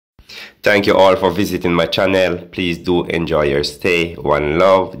Thank you all for visiting my channel. Please do enjoy your stay. One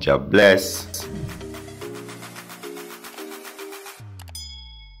love. God bless.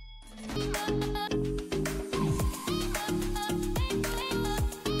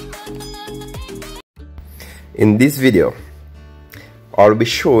 In this video, I'll be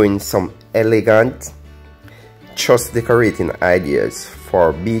showing some elegant truss decorating ideas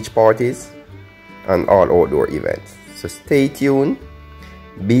for beach parties and all outdoor events. So stay tuned,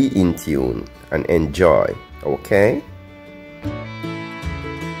 be in tune, and enjoy, okay?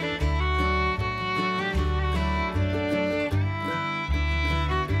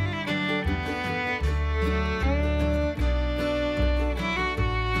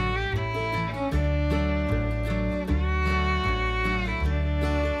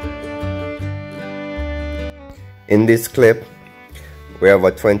 In this clip, we have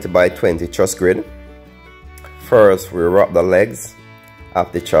a 20 by 20 truss grid. First, we wrap the legs of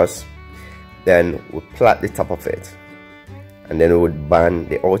the truss, then we plait the top of it, and then we would band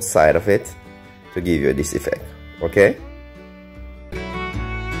the outside of it to give you this effect, okay?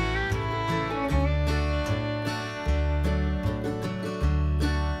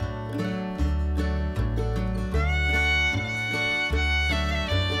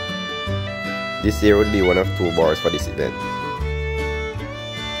 This here would be one of 2 bars for this event.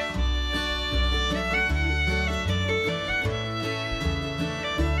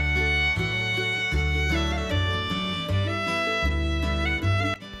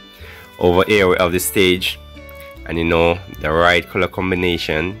 Over here we have the stage, and you know, the right color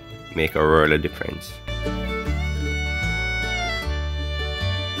combination make a world of difference.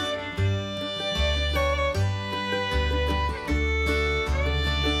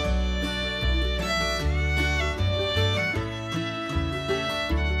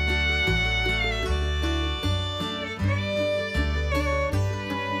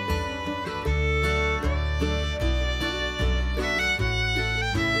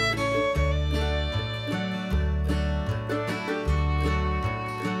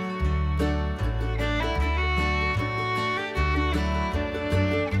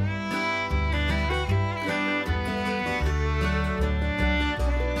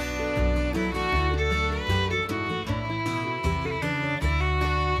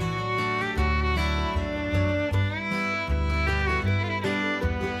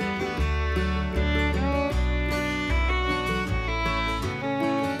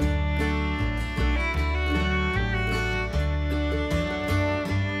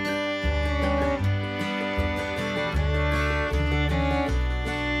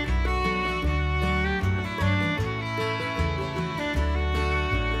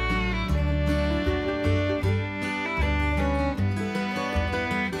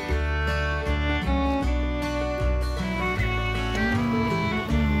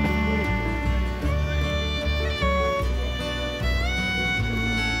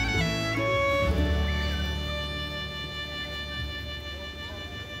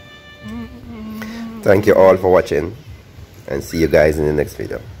 Thank you all for watching, and see you guys in the next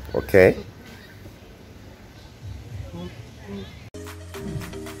video, okay?